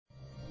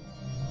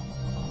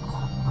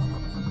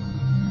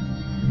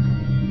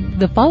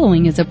The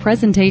following is a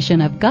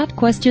presentation of Got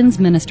Questions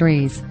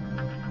Ministries.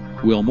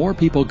 Will more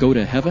people go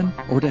to heaven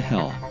or to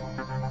hell?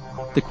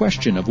 The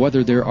question of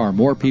whether there are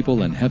more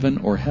people in heaven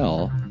or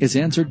hell is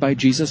answered by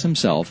Jesus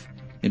himself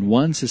in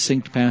one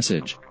succinct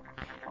passage.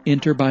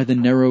 Enter by the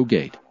narrow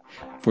gate,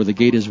 for the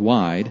gate is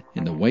wide,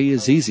 and the way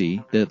is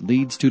easy that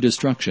leads to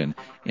destruction,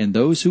 and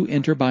those who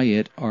enter by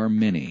it are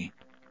many.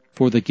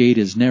 For the gate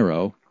is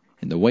narrow,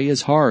 and the way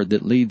is hard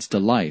that leads to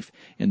life,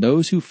 and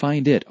those who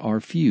find it are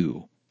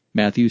few.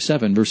 Matthew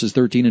 7, verses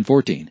 13 and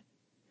 14.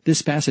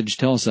 This passage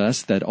tells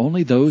us that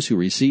only those who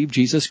receive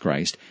Jesus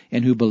Christ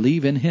and who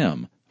believe in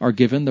Him are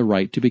given the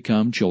right to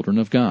become children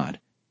of God.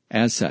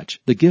 As such,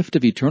 the gift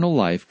of eternal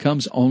life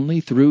comes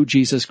only through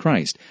Jesus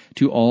Christ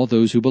to all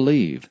those who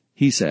believe.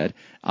 He said,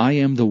 "I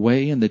am the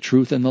way and the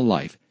truth and the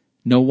life.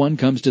 No one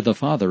comes to the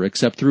Father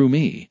except through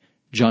me."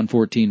 John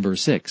 14,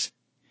 verse 6.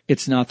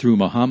 It's not through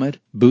Muhammad,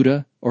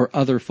 Buddha, or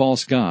other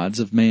false gods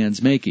of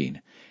man's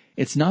making.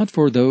 It's not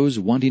for those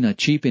wanting a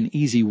cheap and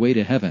easy way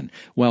to heaven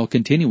while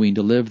continuing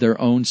to live their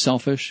own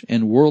selfish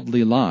and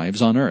worldly lives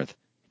on earth.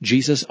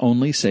 Jesus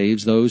only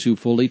saves those who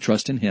fully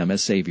trust in Him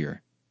as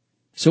Savior.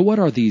 So what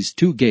are these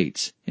two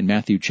gates in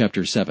Matthew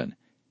chapter 7?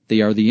 They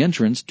are the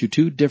entrance to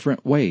two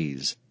different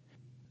ways.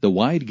 The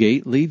wide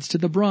gate leads to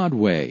the broad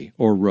way,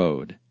 or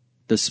road.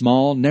 The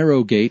small,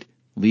 narrow gate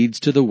leads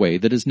to the way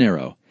that is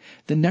narrow.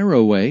 The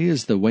narrow way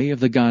is the way of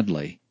the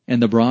godly, and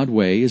the broad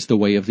way is the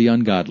way of the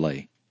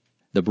ungodly.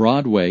 The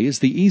broad way is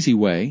the easy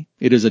way.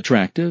 It is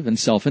attractive and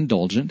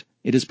self-indulgent.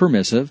 It is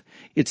permissive.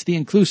 It's the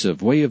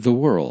inclusive way of the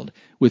world,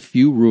 with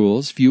few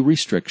rules, few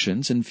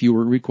restrictions, and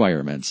fewer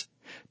requirements.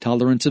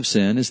 Tolerance of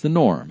sin is the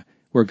norm,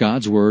 where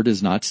God's word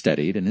is not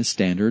studied and His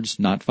standards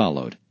not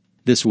followed.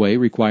 This way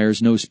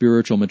requires no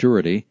spiritual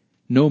maturity,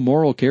 no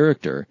moral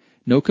character,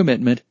 no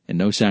commitment, and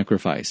no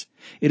sacrifice.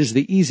 It is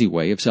the easy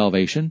way of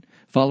salvation,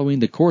 following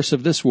the course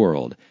of this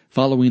world,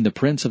 following the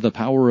prince of the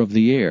power of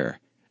the air,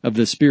 of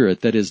the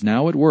spirit that is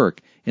now at work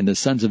in the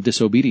sons of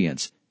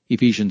disobedience,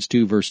 Ephesians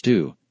 2, verse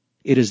 2.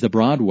 It is the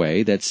broad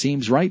way that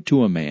seems right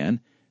to a man,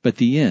 but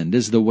the end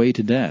is the way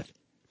to death,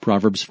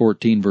 Proverbs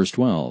 14, verse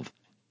 12.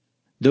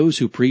 Those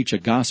who preach a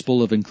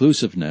gospel of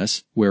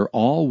inclusiveness, where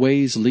all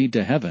ways lead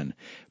to heaven,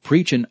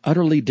 preach an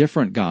utterly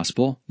different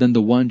gospel than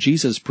the one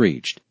Jesus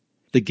preached.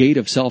 The gate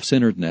of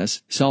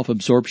self-centeredness,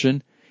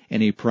 self-absorption,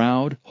 and a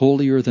proud,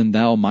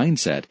 holier-than-thou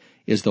mindset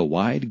is the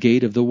wide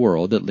gate of the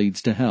world that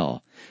leads to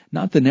hell,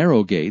 not the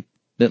narrow gate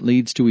that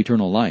leads to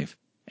eternal life.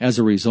 As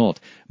a result,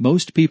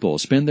 most people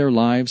spend their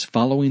lives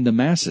following the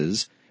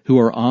masses who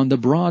are on the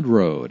broad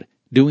road,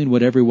 doing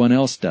what everyone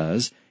else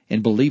does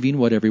and believing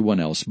what everyone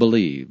else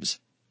believes.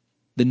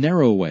 The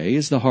narrow way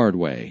is the hard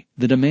way,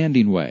 the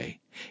demanding way.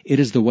 It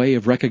is the way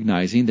of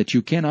recognizing that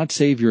you cannot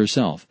save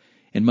yourself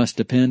and must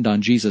depend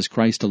on Jesus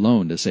Christ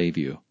alone to save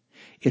you.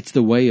 It's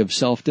the way of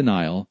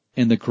self-denial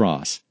and the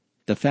cross.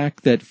 The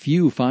fact that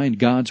few find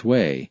God's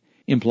way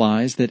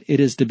implies that it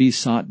is to be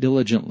sought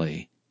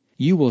diligently.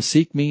 You will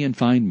seek me and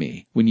find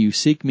me when you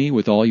seek me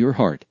with all your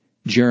heart,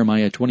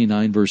 Jeremiah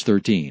 29, verse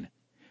 13.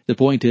 The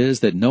point is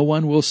that no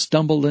one will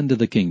stumble into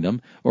the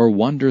kingdom or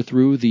wander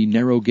through the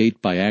narrow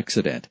gate by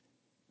accident.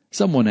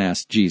 Someone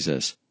asked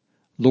Jesus,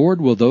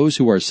 "Lord, will those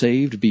who are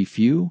saved be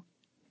few?"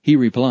 He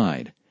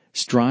replied,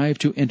 "Strive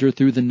to enter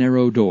through the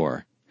narrow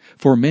door.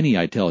 For many,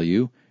 I tell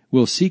you,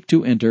 will seek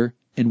to enter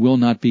and will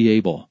not be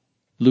able."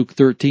 Luke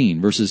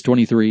 13, verses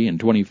 23 and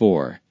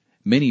 24.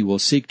 Many will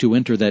seek to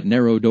enter that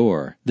narrow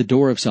door, the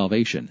door of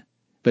salvation,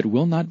 but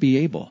will not be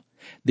able.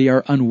 They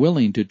are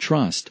unwilling to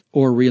trust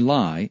or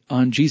rely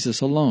on Jesus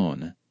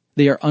alone.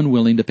 They are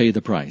unwilling to pay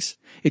the price.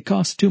 It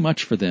costs too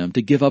much for them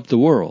to give up the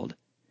world.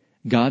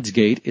 God's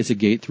gate is a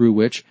gate through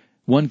which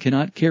one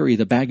cannot carry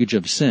the baggage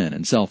of sin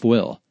and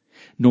self-will,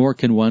 nor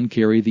can one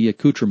carry the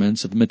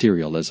accoutrements of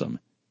materialism.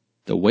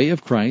 The way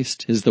of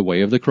Christ is the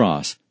way of the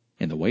cross,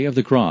 and the way of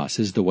the cross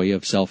is the way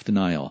of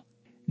self-denial.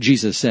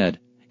 Jesus said,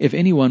 "If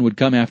anyone would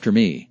come after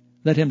me,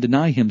 let him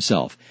deny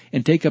himself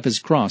and take up his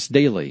cross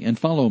daily and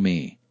follow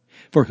me.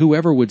 For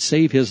whoever would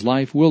save his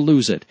life will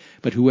lose it,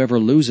 but whoever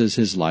loses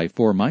his life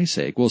for my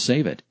sake will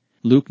save it."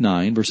 Luke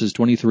 9, verses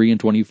 23 and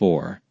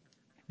 24.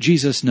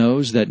 Jesus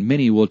knows that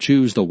many will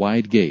choose the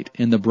wide gate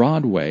and the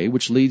broad way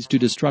which leads to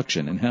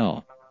destruction and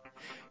hell.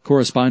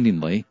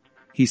 Correspondingly,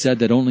 He said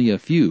that only a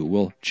few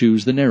will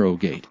choose the narrow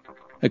gate.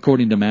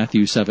 According to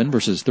Matthew 7,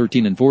 verses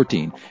 13 and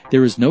 14,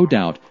 there is no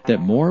doubt that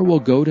more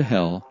will go to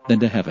hell than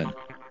to heaven.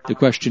 The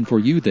question for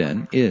you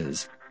then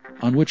is,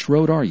 on which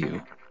road are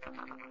you?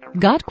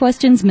 Got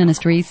Questions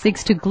Ministry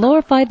seeks to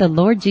glorify the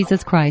Lord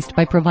Jesus Christ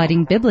by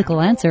providing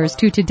biblical answers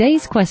to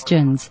today's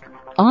questions.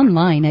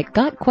 Online at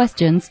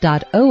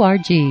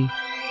GotQuestions.org.